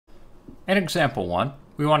In example 1,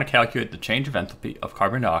 we want to calculate the change of enthalpy of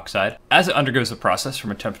carbon dioxide as it undergoes a process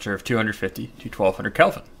from a temperature of 250 to 1200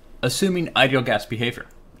 Kelvin, assuming ideal gas behavior,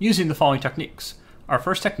 using the following techniques. Our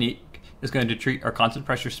first technique is going to treat our constant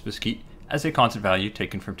pressure specific heat as a constant value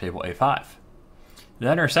taken from table A5.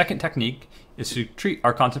 Then our second technique is to treat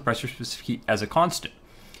our constant pressure specific heat as a constant,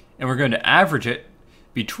 and we're going to average it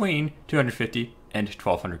between 250 and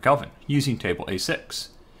 1200 Kelvin using table A6.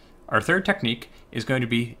 Our third technique is going to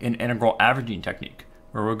be an integral averaging technique,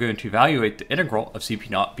 where we're going to evaluate the integral of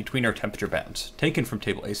Cp0 between our temperature bands, taken from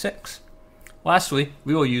table A6. Lastly,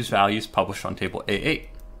 we will use values published on table A8.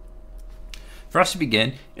 For us to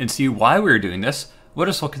begin and see why we are doing this, let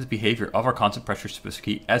us look at the behavior of our constant pressure specific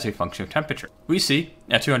heat as a function of temperature. We see,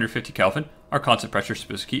 at 250 Kelvin, our constant pressure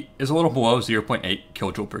specific heat is a little below 0.8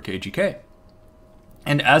 kJ per kgK.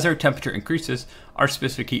 And as our temperature increases, our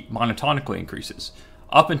specific heat monotonically increases,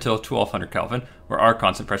 up until 1200 Kelvin, where our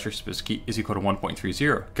constant pressure specific heat is equal to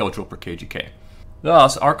 1.30 kJ per kgK.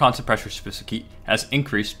 Thus, our constant pressure specific heat has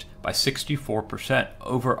increased by 64%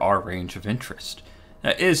 over our range of interest.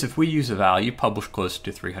 That is, if we use a value published close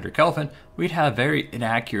to 300 Kelvin, we'd have very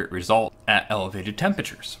inaccurate results at elevated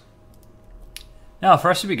temperatures. Now, for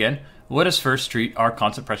us to begin, let us first treat our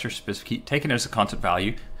constant pressure specific heat taken as a constant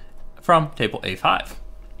value from table A5.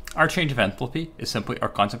 Our change of enthalpy is simply our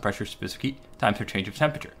constant pressure specific heat times our change of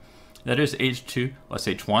temperature. That is, H2 less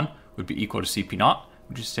H1 would be equal to Cp0,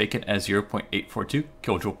 which is taken as 0.842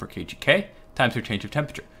 kJ per kgK, times our change of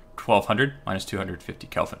temperature, 1200 minus 250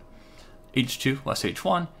 Kelvin. H2 less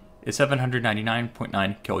H1 is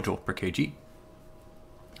 799.9 kJ per kg.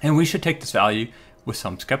 And we should take this value with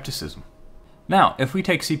some skepticism. Now, if we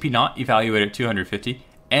take Cp0 evaluated at 250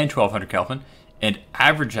 and 1200 Kelvin and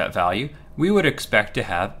average that value, we would expect to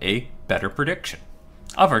have a better prediction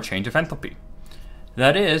of our change of enthalpy.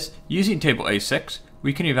 That is, using table A6,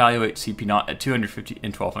 we can evaluate Cp0 at 250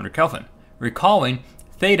 and 1200 Kelvin, recalling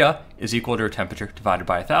theta is equal to our temperature divided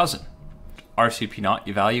by 1000. Our Cp0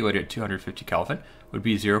 evaluated at 250 Kelvin would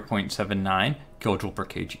be 0.79 kJ per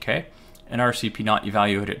kgK, and our Cp0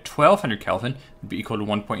 evaluated at 1200 Kelvin would be equal to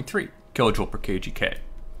 1.3 kJ per kgK.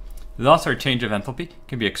 Thus, our change of enthalpy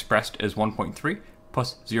can be expressed as 1.3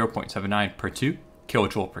 plus 0.79 per 2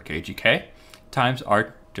 kJ per kgK times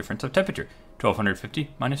our difference of temperature,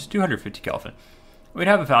 1250 minus 250 Kelvin. We'd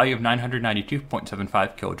have a value of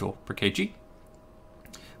 992.75 kJ per kg.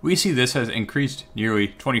 We see this has increased nearly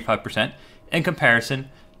 25% in comparison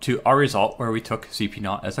to our result where we took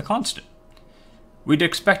Cp0 as a constant. We'd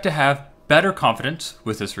expect to have better confidence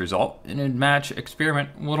with this result and match experiment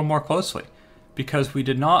a little more closely, because we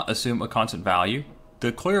did not assume a constant value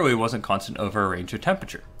that clearly wasn't constant over a range of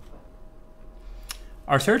temperature.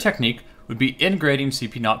 Our third technique would be integrating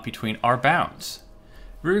Cp0 between our bounds.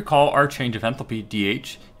 We recall our change of enthalpy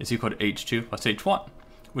dH is equal to H2 plus H1,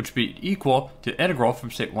 which would be equal to the integral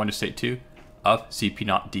from state 1 to state 2 of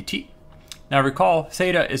Cp0 dt. Now recall,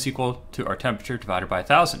 theta is equal to our temperature divided by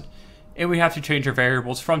 1000, and we have to change our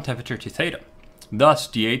variables from temperature to theta. Thus,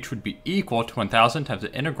 dH would be equal to 1000 times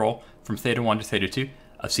the integral from theta 1 to theta 2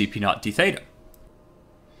 of Cp0 d theta.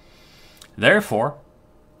 Therefore,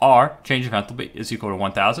 our change of enthalpy is equal to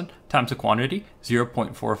 1000 times the quantity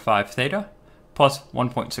 0.45 theta plus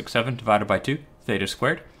 1.67 divided by 2 theta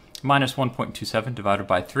squared minus 1.27 divided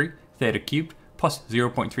by 3 theta cubed plus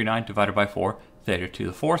 0.39 divided by 4 theta to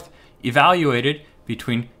the fourth, evaluated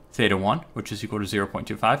between theta 1, which is equal to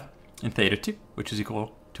 0.25, and theta 2, which is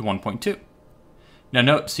equal to 1.2. Now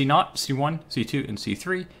note C0, C1, C2, and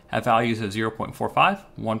C3 have values of 0.45,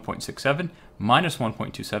 1.67, minus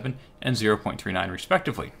 1.27, and 0.39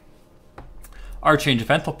 respectively. Our change of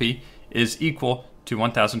enthalpy is equal to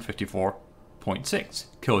 1054.6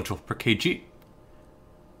 kJ per kg.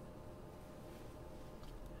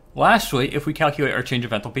 Lastly, if we calculate our change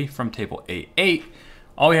of enthalpy from table A8,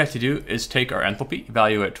 all we have to do is take our enthalpy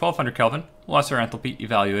evaluated at 1200 Kelvin less our enthalpy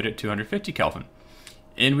evaluated at 250 Kelvin.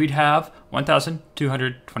 And we'd have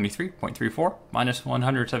 1223.34 minus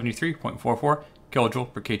 173.44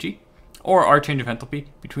 kJ per kg, or our change of enthalpy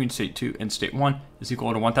between state 2 and state 1 is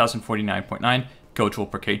equal to 1049.9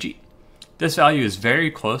 kJ per kg. This value is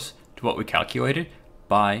very close to what we calculated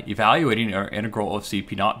by evaluating our integral of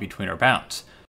Cp0 between our bounds.